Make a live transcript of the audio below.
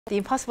The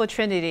impossible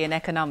trinity in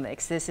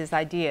economics, this is the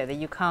idea that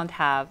you can't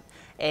have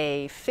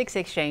a fixed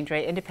exchange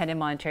rate, independent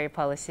monetary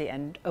policy,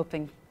 and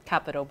open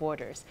capital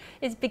borders.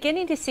 It's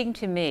beginning to seem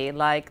to me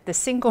like the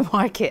single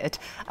market,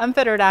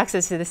 unfettered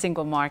access to the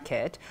single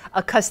market,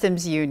 a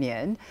customs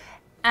union,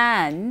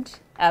 and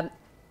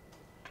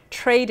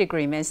trade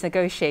agreements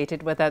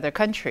negotiated with other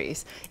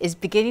countries is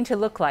beginning to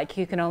look like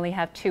you can only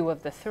have two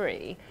of the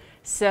three.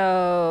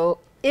 So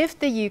if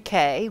the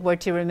UK were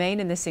to remain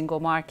in the single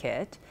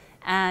market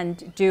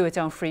and do its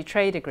own free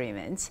trade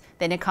agreements,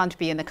 then it can't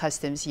be in the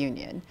customs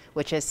union,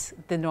 which is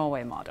the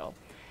Norway model.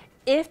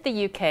 If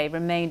the UK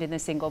remained in the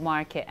single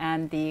market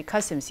and the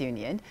customs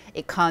union,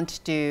 it can't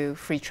do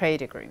free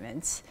trade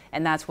agreements,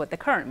 and that's what the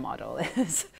current model is.